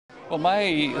Well,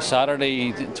 my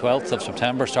Saturday, 12th of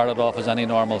September, started off as any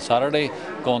normal Saturday,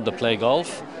 going to play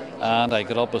golf. And I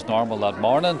got up as normal that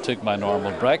morning, took my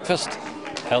normal breakfast,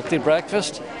 healthy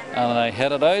breakfast, and I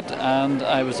headed out, and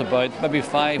I was about maybe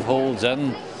 5 holes in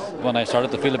when I started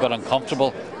to feel a bit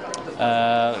uncomfortable.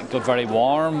 Got very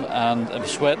warm and I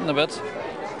was sweating a bit.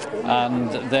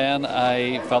 And then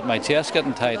I felt my chest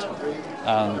getting tight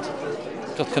and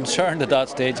got concerned at that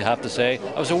stage, I have to say.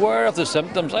 I was aware of the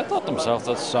symptoms. I thought to myself,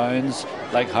 that sounds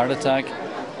like heart attack.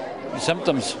 The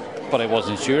symptoms, but I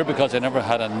wasn't sure because I never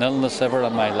had an illness ever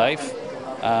in my life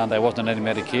and I wasn't on any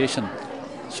medication.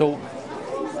 So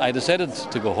I decided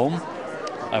to go home.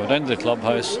 I went down to the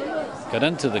clubhouse, got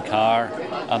into the car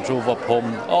and drove up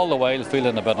home, all the while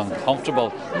feeling a bit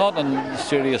uncomfortable. Not in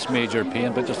serious major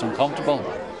pain, but just uncomfortable.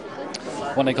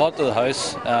 When I got to the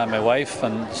house, my wife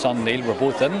and son Neil were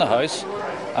both in the house,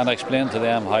 and I explained to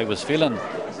them how I was feeling,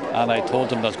 and I told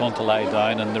them I was going to lie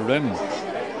down in the room.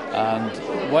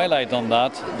 And while I'd done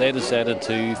that, they decided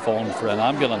to phone for an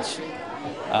ambulance.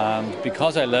 And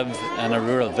because I live in a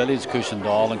rural village,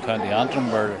 Cushendall in County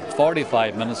Antrim, we're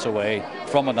 45 minutes away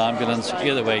from an ambulance,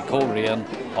 either way, Co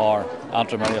or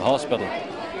Antrim Area Hospital.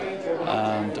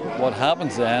 And what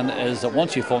happens then is that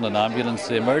once you phone an ambulance,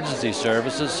 the emergency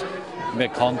services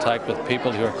make contact with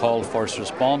people who are called first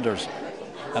responders.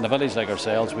 In a village like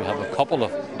ourselves, we have a couple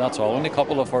of, that's all, only a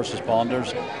couple of first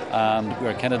responders, and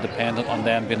we're kind of dependent on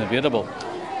them being available.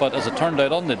 But as it turned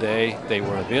out on the day, they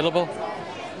were available,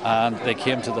 and they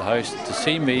came to the house to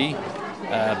see me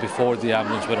before the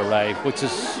ambulance would arrive, which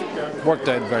has worked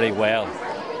out very well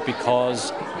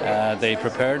because they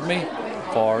prepared me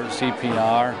for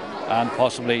CPR and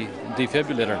possibly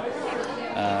defibrillator.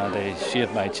 They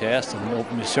shaved my chest and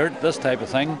opened my shirt, this type of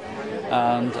thing.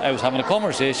 And I was having a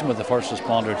conversation with the first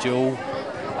responder, Joe,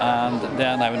 and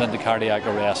then I went into cardiac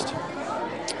arrest.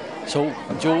 So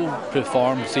Joe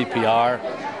performed CPR,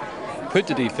 put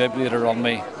the defibrillator on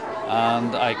me,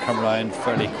 and I come round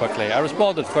fairly quickly. I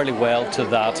responded fairly well to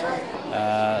that.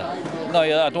 Now,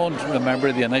 I don't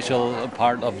remember the initial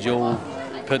part of Joe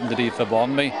putting the defib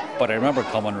on me, but I remember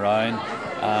coming round,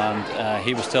 and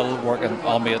he was still working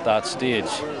on me at that stage.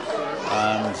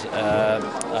 And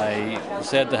I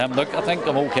said to him, look, I think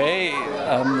I'm okay,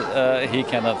 and he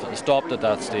kind of stopped at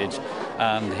that stage,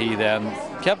 and he then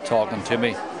kept talking to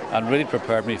me and really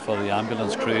prepared me for the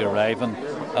ambulance crew arriving.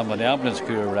 And when the ambulance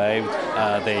crew arrived,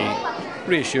 they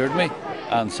reassured me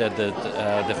and said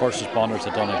that the first responders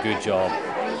had done a good job.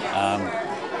 And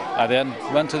I then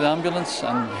went to the ambulance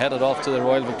and headed off to the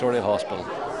Royal Victoria Hospital.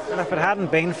 And if it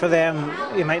hadn't been for them,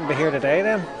 you mightn't be here today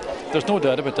then? There's no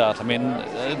doubt about that. I mean,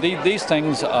 these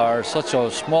things are such a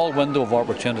small window of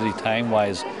opportunity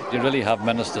time-wise. You really have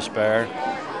minutes to spare.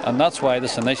 And that's why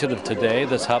this initiative today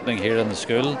that's happening here in the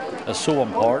school is so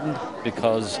important,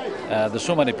 because there's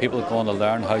so many people going to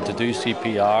learn how to do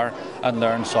CPR and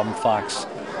learn some facts.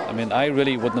 I mean, I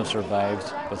really wouldn't have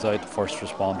survived without first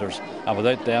responders and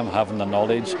without them having the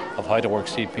knowledge of how to work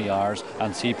CPRs,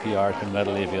 and CPR has been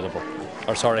readily available.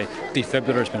 Or sorry,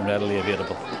 defibrillator has been readily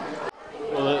available.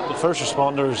 Well, the first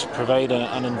responders provide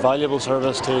an invaluable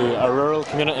service to a rural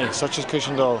community such as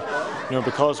Cushendall,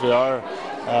 because we are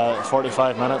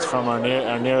 45 minutes from our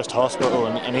nearest hospital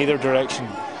in either direction.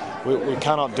 We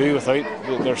cannot do without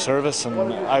their service,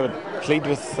 and I would plead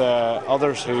with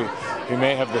others who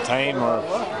may have the time or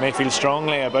may feel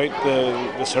strongly about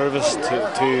the service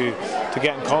to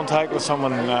get in contact with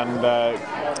someone and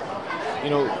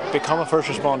become a first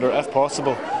responder if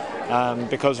possible.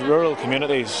 Because rural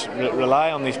communities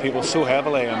rely on these people so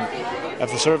heavily, and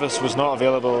if the service was not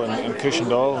available in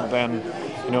Cushendall, then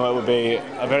it would be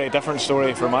a very different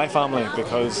story for my family,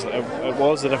 because it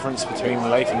was the difference between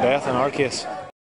life and death in our case.